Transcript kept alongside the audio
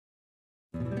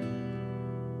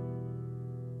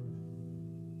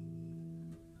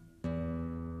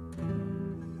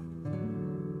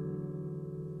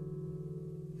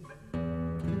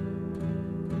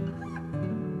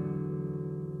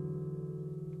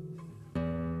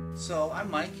So I'm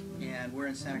Mike, and we're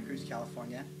in Santa Cruz,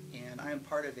 California, and I am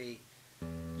part of a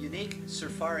unique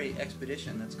safari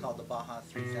expedition that's called the Baja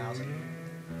 3000.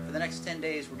 For the next 10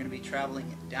 days, we're going to be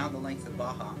traveling down the length of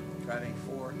Baja, driving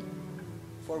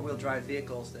four-wheel drive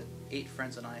vehicles that 8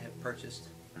 friends and I have purchased.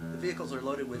 The vehicles are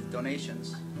loaded with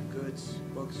donations, goods,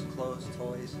 books, clothes,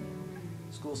 toys,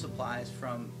 school supplies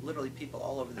from literally people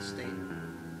all over the state.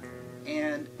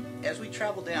 And as we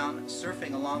travel down,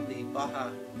 surfing along the Baja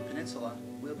peninsula,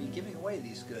 we'll be giving away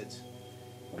these goods.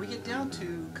 When we get down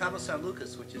to Cabo San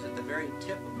Lucas, which is at the very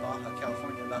tip of Baja,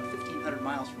 California, about 1,500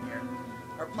 miles from here,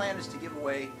 our plan is to give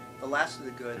away the last of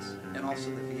the goods and also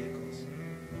the vehicles.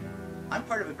 I'm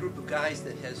part of a group of guys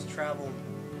that has traveled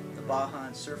the Baja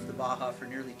and surfed the Baja for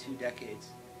nearly 2 decades.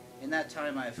 In that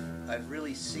time, I've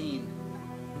really seen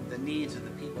the needs of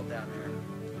the people down there.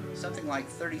 Something like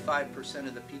 35%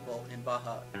 of the people in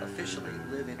Baja officially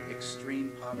live in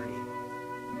extreme poverty.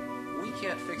 We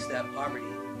can't fix that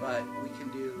poverty, but we can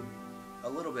do a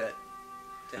little bit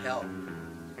to help.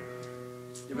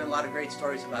 There have been a lot of great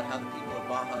stories about how the people of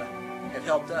Baja have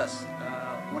helped us.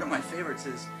 One of my favorites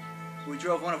is we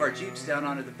drove one of our Jeeps down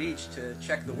onto the beach to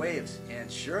check the waves,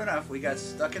 and sure enough, we got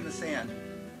stuck in the sand.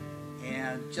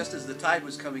 And just as the tide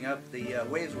was coming up, the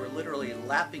waves were literally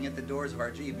lapping at the doors of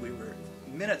our Jeep. We were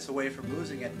minutes away from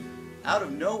losing it. Out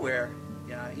of nowhere,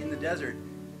 in the desert,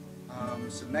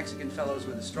 some Mexican fellows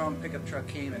with a strong pickup truck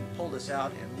came and pulled us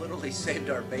out and literally saved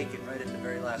our bacon right at the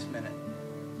very last minute.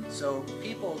 So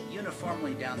people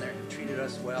uniformly down there have treated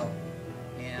us well,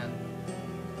 and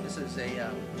this is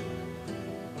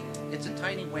it's a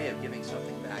tiny way of giving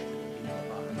something back to the people of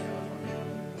Baja,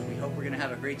 California. We hope we're going to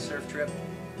have a great surf trip.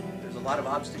 There's a lot of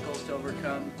obstacles to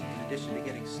overcome in addition to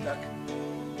getting stuck,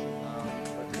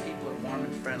 but the people are warm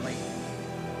and friendly.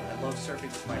 I love surfing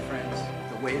with my friends.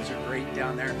 The waves are great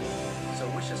down there, so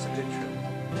wish us a good trip.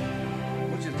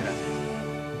 Muchas gracias.